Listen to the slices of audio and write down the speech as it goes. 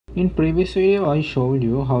In previous video, I showed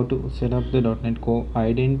you how to set up the .NET Core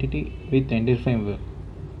identity with Entity Framework,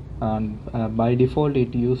 and by default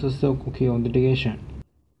it uses the cookie authentication.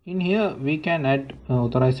 In here, we can add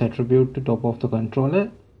authorized attribute to top of the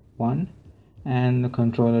controller 1 and the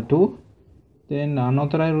controller 2. Then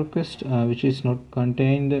unauthorized request which is not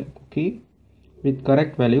contained the cookie with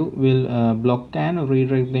correct value will block and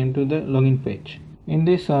redirect them to the login page. In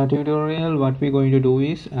this tutorial, what we're going to do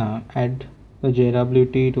is add the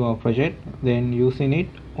JWT to our project, then using it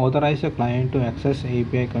authorize a client to access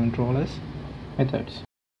API controllers methods.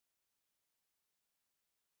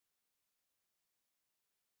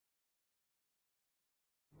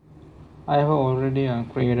 I have already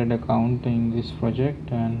created account in this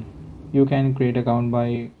project, and you can create account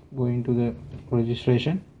by going to the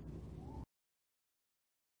registration.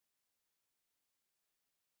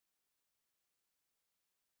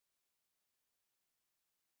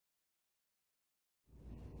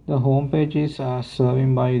 The home page is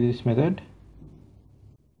serving by this method.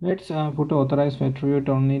 Let's put authorized attribute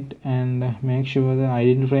on it and make sure the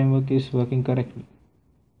identity framework is working correctly.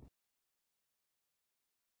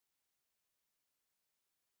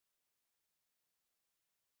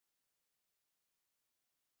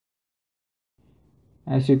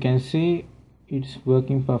 As you can see, it's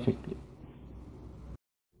working perfectly.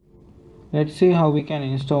 Let's see how we can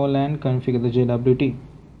install and configure the JWT.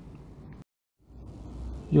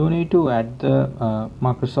 You need to add the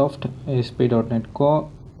Microsoft ASP.NET Core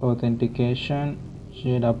Authentication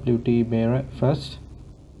JWT bearer first.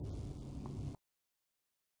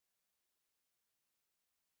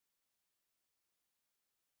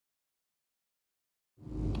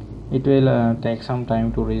 It will take some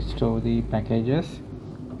time to restore the packages.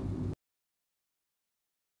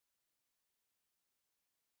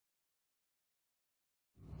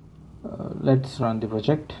 Let's run the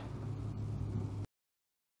project.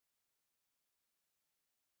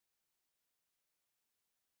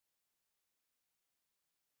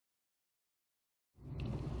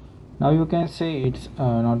 Now you can see it's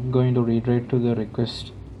not going to redirect to the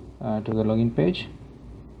request to the login page,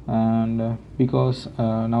 and because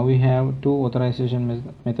now we have two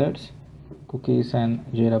authorization methods, cookies and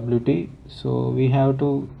JWT, so we have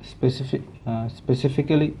to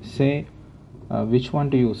specifically say which one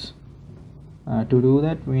to use. To do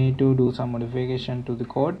that, we need to do some modification to the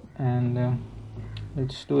code, and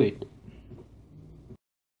let's do it.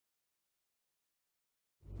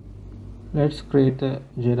 Let's create the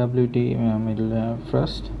JWT middleware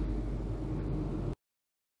first.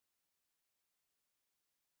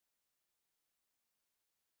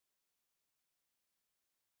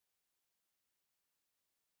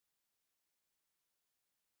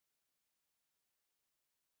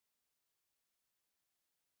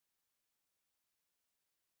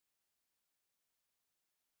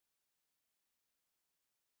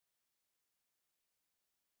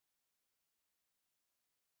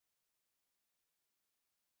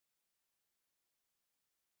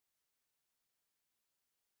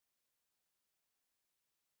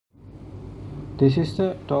 This is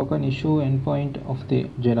the token issue endpoint of the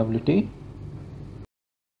JWT.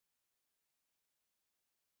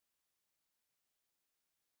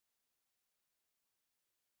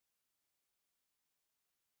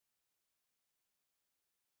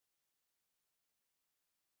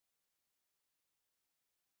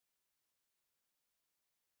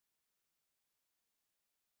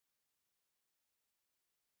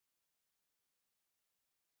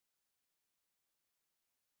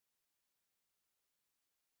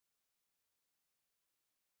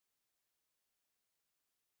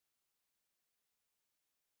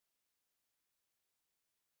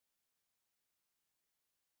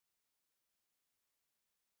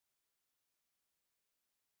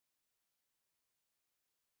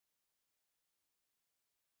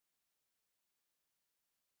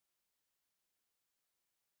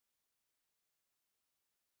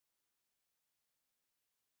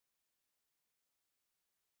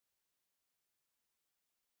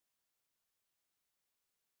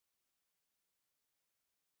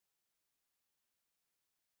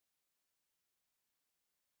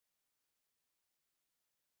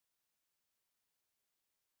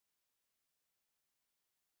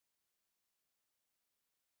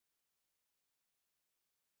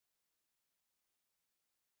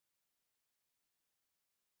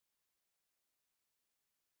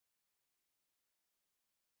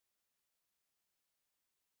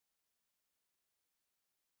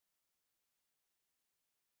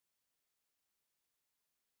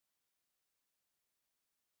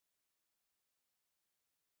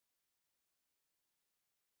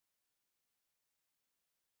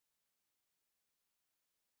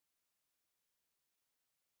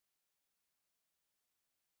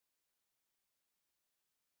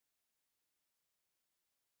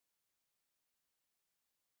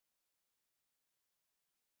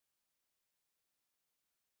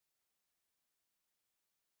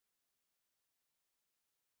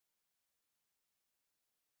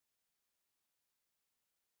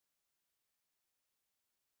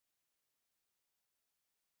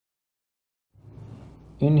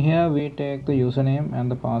 In here we take the username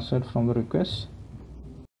and the password from the request.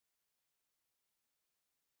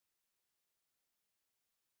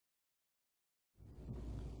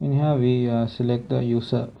 In here we select the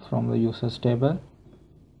user from the users table.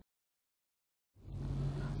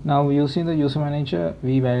 Now using the user manager,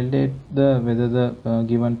 we validate whether the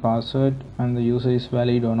given password and the user is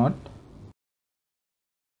valid or not.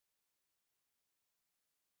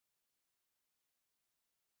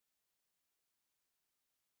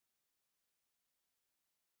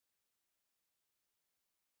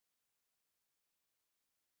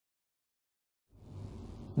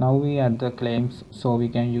 Now we add the claims so we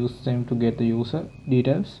can use them to get the user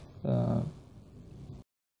details.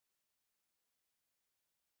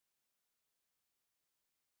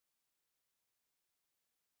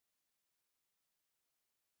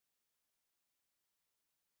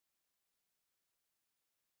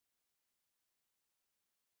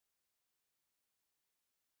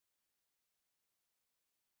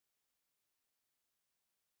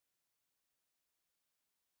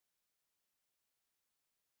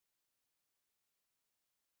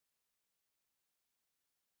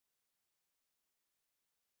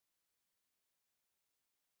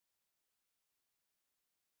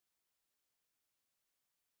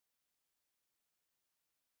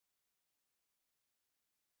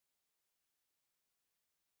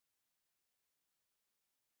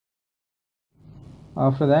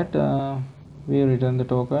 After that, we return the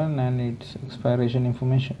token and its expiration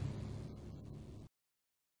information.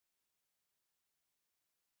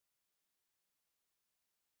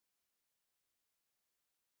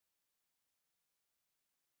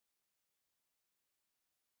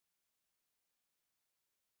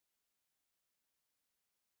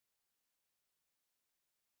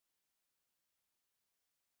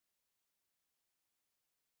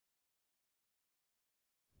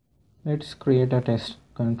 Let's create a test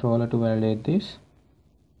controller to validate this.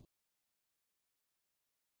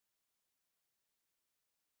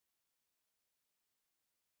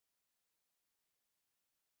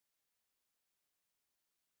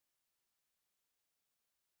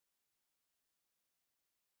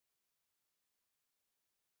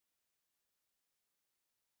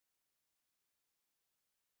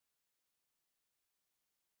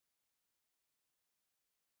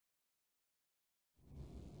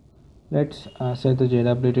 Let's set the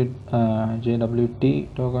JWT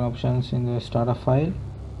token options in the startup file.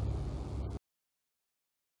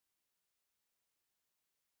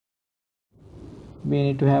 We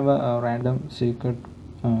need to have a random secret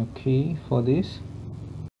key for this.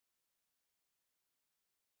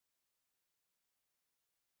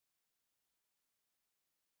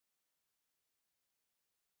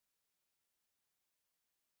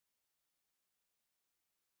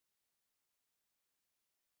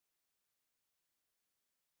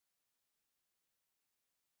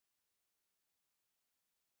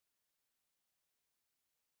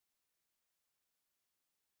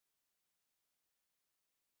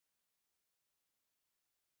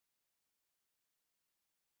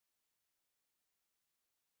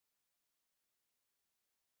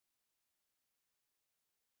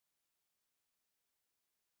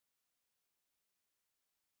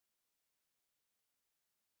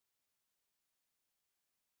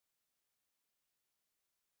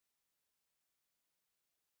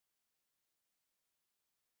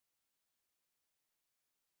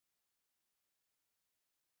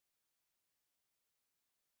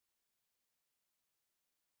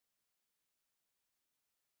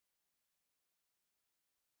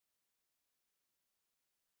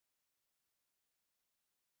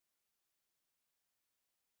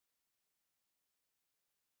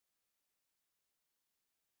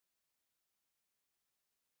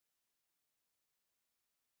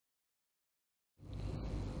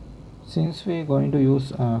 Since we are going to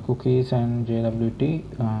use cookies and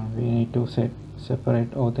JWT, we need to set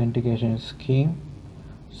separate authentication scheme,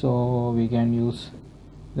 so we can use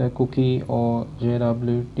the cookie or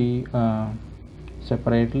JWT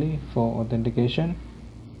separately for authentication.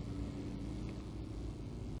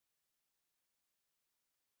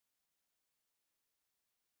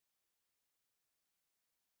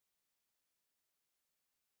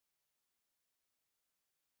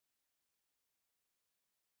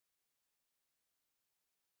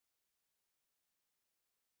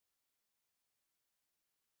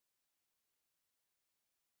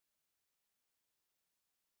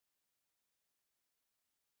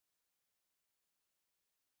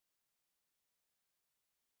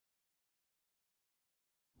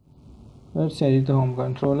 Let's edit the home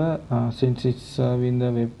controller. Since it's serving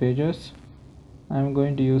the web pages, I'm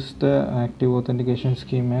going to use the active authentication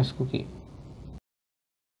scheme as cookie.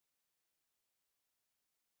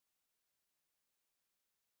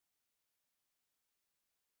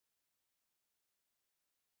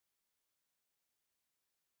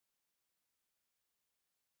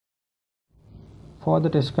 For the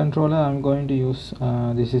test controller, I'm going to use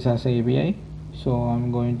this is as a API, so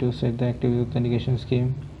I'm going to set the active authentication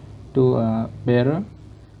scheme to bearer.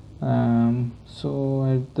 So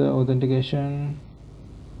at the authentication,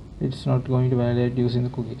 it's not going to validate using the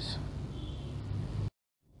cookies.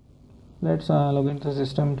 Let's log into the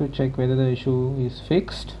system to check whether the issue is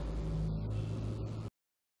fixed.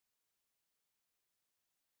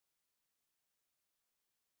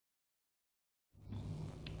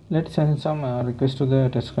 Let's send some request to the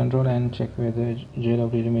test control and check whether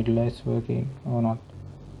JWT middle is working or not.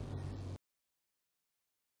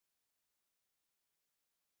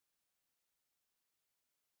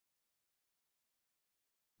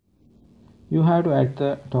 You have to add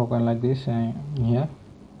the token like this here.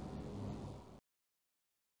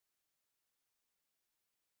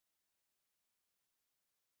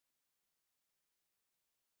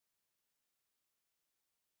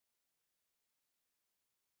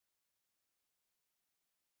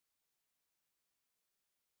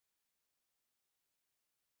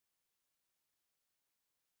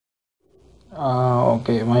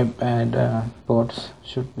 Okay, my bad. Ports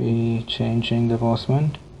should be changing the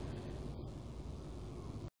postman.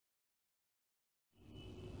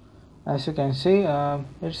 As you can see,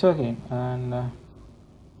 it's working, and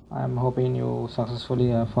I'm hoping you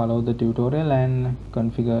successfully follow the tutorial and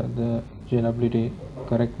configure the JWT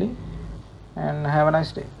correctly. And have a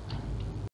nice day.